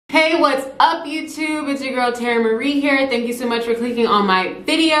What's up YouTube? It's your girl Tara Marie here. Thank you so much for clicking on my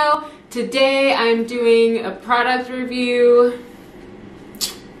video. Today I'm doing a product review.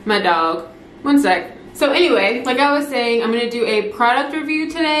 My dog. One sec. So anyway, like I was saying, I'm going to do a product review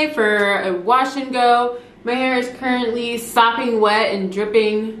today for a wash and go. My hair is currently sopping wet and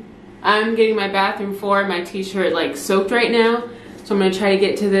dripping. I'm getting my bathroom floor and my t-shirt like soaked right now. So I'm going to try to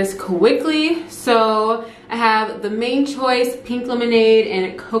get to this quickly. So I have the Main Choice Pink Lemonade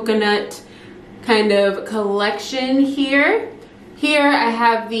and Coconut kind of collection here. Here I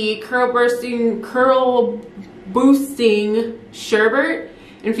have the Curl Boosting Sherbet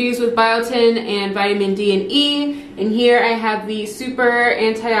infused with biotin and vitamin D and E. And here I have the Super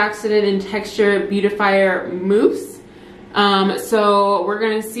Antioxidant and Texture Beautifier Mousse. So we're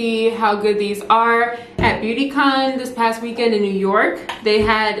gonna see how good these are. At BeautyCon this past weekend in New York, they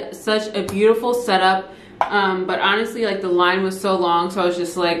had such a beautiful setup. But honestly, like the line was so long, so I was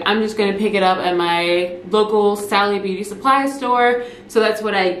just like, I'm just gonna pick it up at my local Sally Beauty Supply store. So that's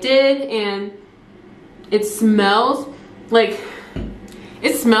what I did, and it smells a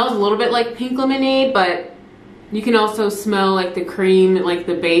little bit like pink lemonade, but you can also smell like the cream, like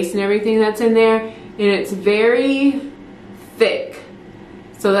the base and everything that's in there, and it's very thick.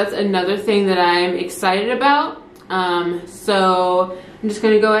 So that's another thing that I'm excited about. So I'm just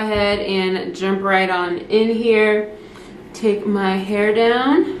gonna go ahead and jump right on in here. Take my hair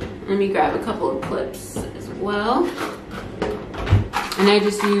down. Let me grab a couple of clips as well. And I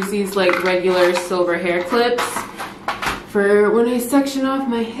just use these like regular silver hair clips for when I section off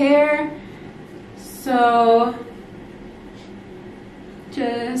my hair. So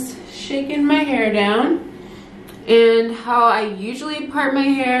just shaking my hair down. And how I usually part my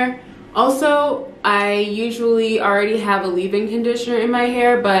hair. Also, I usually already have a leave-in conditioner in my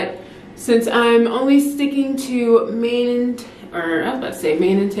hair, but since I'm only sticking to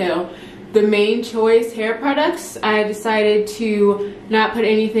the Main Choice hair products, I decided to not put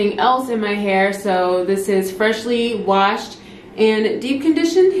anything else in my hair. So this is freshly washed and deep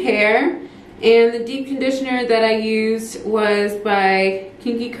conditioned hair. And the deep conditioner that I used was by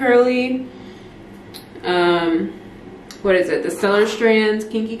Kinky Curly. What is it? The Stellar Strands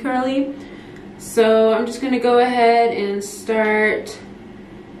Kinky Curly. So I'm just going to go ahead and start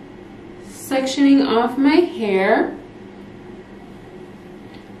sectioning off my hair.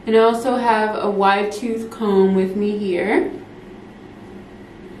 And I also have a wide tooth comb with me here.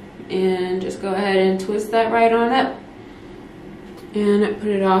 And just go ahead and twist that right on up. And put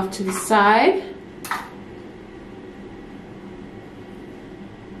it off to the side.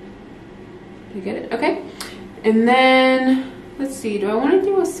 Did you get it? Okay. And then, let's see, do I want to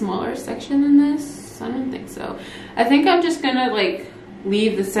do a smaller section than this? I don't think so. I think I'm just gonna like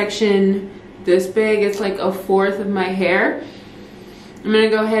leave the section this big. It's like a fourth of my hair. I'm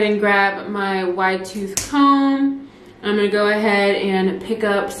gonna go ahead and grab my wide tooth comb. I'm gonna go ahead and pick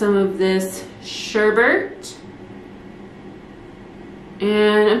up some of this sherbet.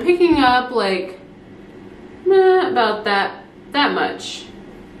 And I'm picking up like about that much.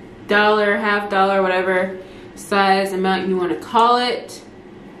 $1, half dollar, whatever size amount you want to call it.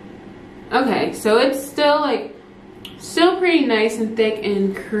 Okay, so it's still pretty nice and thick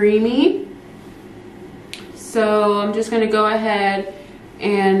and creamy. So I'm just going to go ahead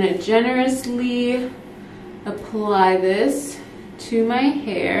and generously apply this to my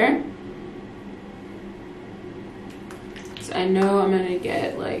hair. So I know I'm going to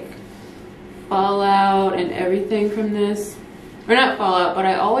get like fallout and everything from this. Or not fallout, but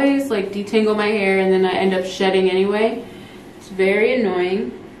I always like detangle my hair and then I end up shedding anyway. It's very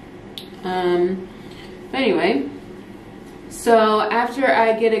annoying. But anyway, so after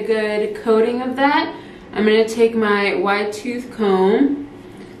I get a good coating of that, I'm going to take my wide tooth comb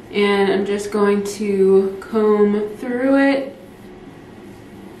and I'm just going to comb through it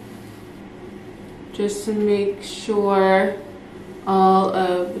just to make sure all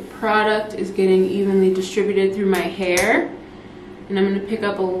of the product is getting evenly distributed through my hair. And I'm going to pick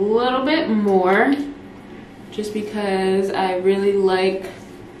up a little bit more just because I really like,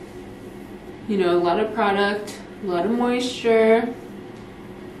 you know, a lot of product, a lot of moisture.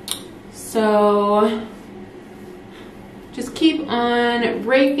 So just keep on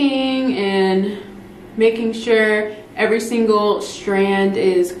raking and making sure every single strand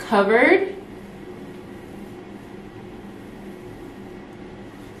is covered.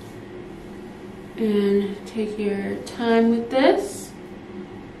 And take your time with this.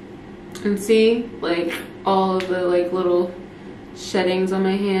 And see, like, all of the, like, little sheddings on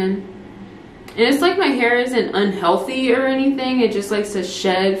my hand. And it's like my hair isn't unhealthy or anything. It just likes to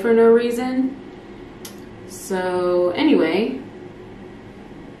shed for no reason. So, anyway.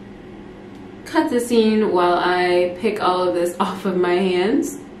 cut the scene while I pick all of this off of my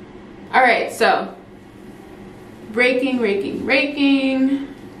hands. All right, so raking.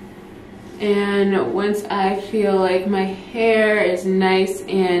 And once I feel like my hair is nice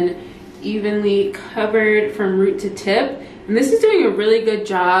and evenly covered from root to tip, and this is doing a really good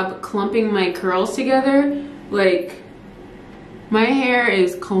job clumping my curls together. Like, my hair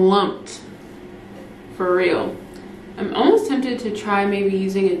is clumped for real. I'm almost tempted to try maybe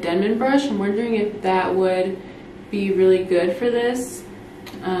using a Denman brush. I'm wondering if that would be really good for this.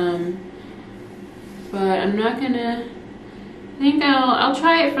 But I'm not gonna, I think I'll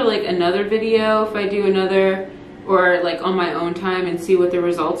try it for like another video if I do another, or like on my own time, and see what the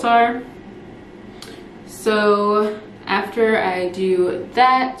results are. So after I do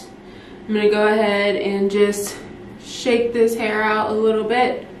that, I'm gonna go ahead and just shake this hair out a little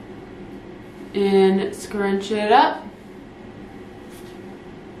bit and scrunch it up.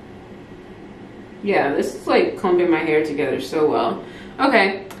 Yeah, this is like clumping my hair together so well.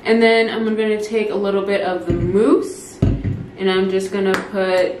 Okay, and then I'm gonna take a little bit of the mousse, and I'm just gonna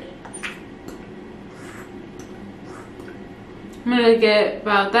I'm gonna get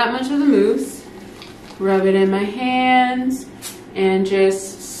about that much of the mousse, rub it in my hands, and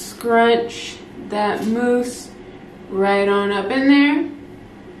just scrunch that mousse right on up in there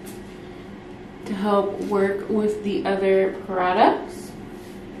to help work with the other products.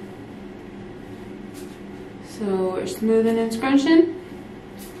 So we're smoothing and scrunching.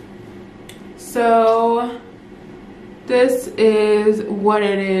 So this is what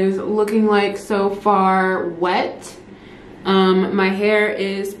it is looking like so far wet. My hair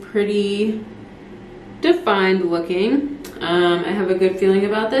is pretty defined looking. I have a good feeling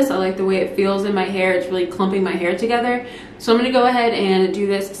about this. I like the way it feels in my hair. It's really clumping my hair together. So I'm gonna go ahead and do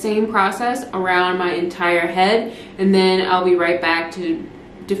this same process around my entire head, and then I'll be right back to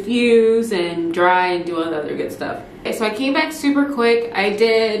diffuse and dry and do all the other good stuff. Okay, so I came back super quick. I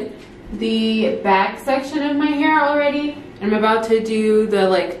did the back section of my hair already. I'm about to do the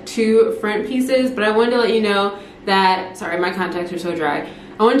like 2 front pieces, but I wanted to let you know that, sorry, my contacts are so dry.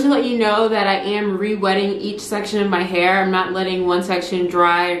 I wanted to let you know that I am re-wetting each section of my hair. I'm not letting one section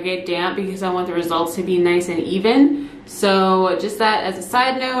dry or get damp because I want the results to be nice and even. So just that as a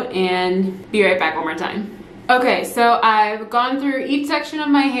side note, and be right back one more time. Okay, so I've gone through each section of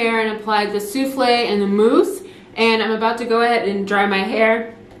my hair and applied the souffle and the mousse, and I'm about to go ahead and dry my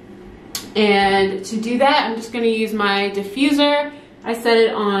hair. And to do that, I'm just gonna use my diffuser. I set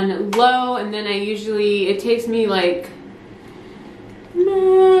it on low, and then it takes me like,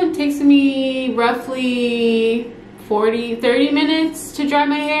 it takes me roughly 30 minutes to dry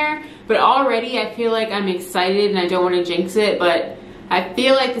my hair. But already I feel like I'm excited, and I don't want to jinx it, but I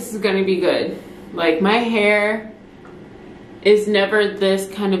feel like this is gonna be good. Like, my hair is never this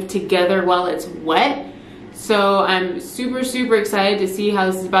kind of together while it's wet. So I'm super, super excited to see how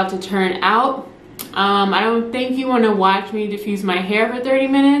this is about to turn out. I don't think you want to watch me diffuse my hair for 30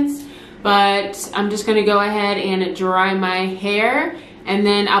 minutes, but I'm just gonna go ahead and dry my hair, and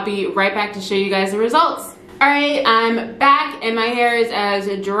then I'll be right back to show you guys the results. All right, I'm back, and my hair is as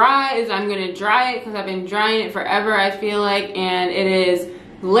dry as I'm gonna dry it, because I've been drying it forever, I feel like, and it is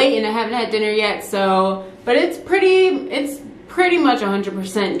late and I haven't had dinner yet, so, but it's pretty much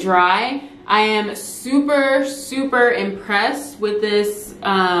 100% dry. I am super, super impressed with this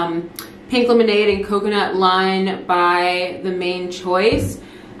Pink Lemonade and Coconut line by The Main Choice.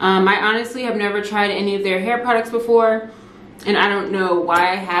 I honestly have never tried any of their hair products before, and I don't know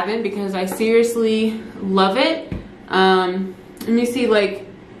why I haven't, because I seriously love it. Let me see, like,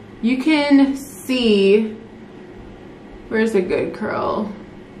 you can see, where's a good curl?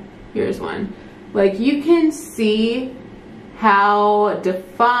 Here's one. Like, you can see how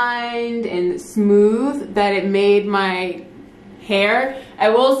defined and smooth that it made my hair. I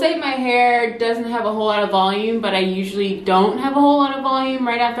will say my hair doesn't have a whole lot of volume, but I usually don't have a whole lot of volume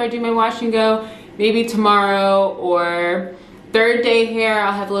right after I do my wash and go. Maybe tomorrow or third day hair,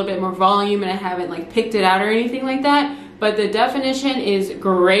 I'll have a little bit more volume, and I haven't like picked it out or anything like that. But the definition is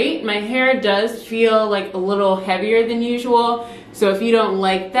great. My hair does feel like a little heavier than usual. So if you don't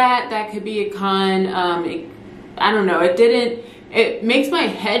like that, that could be a con. I don't know, it makes my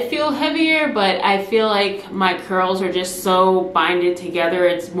head feel heavier, but I feel like my curls are just so binded together.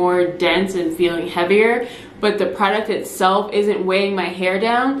 It's more dense and feeling heavier, but the product itself isn't weighing my hair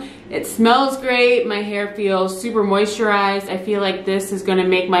down. It smells great. My hair feels super moisturized. I feel like this is gonna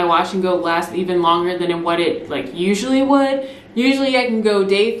make my wash and go last even longer than what it like usually would. Usually I can go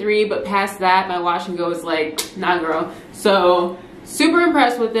day 3, but past that, my wash and go is like, nah girl. So super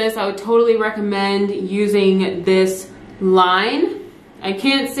impressed with this. I would totally recommend using this line. I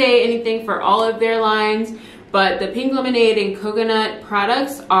can't say anything for all of their lines, but the pink lemonade and coconut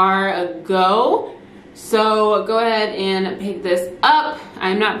products are a go. So go ahead and pick this up.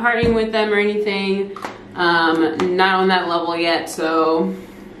 I'm not partnering with them or anything. Not on that level yet, so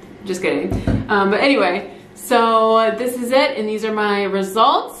just kidding. But anyway, so this is it, and these are my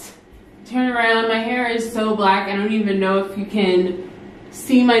results. Turn around, my hair is so black, I don't even know if you can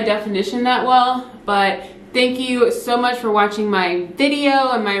see my definition that well, but thank you so much for watching my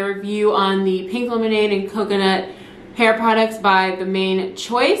video and my review on the pink lemonade and coconut hair products by The Main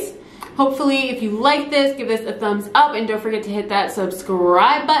Choice. Hopefully, if you like this, give this a thumbs up, and don't forget to hit that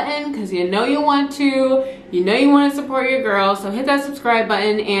subscribe button, because you know you want to. You know you want to support your girl, so hit that subscribe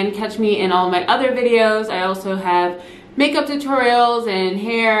button and catch me in all my other videos. I also have makeup tutorials and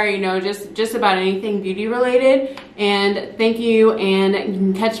hair, you know, just about anything beauty related. And thank you, and you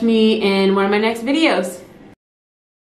can catch me in one of my next videos.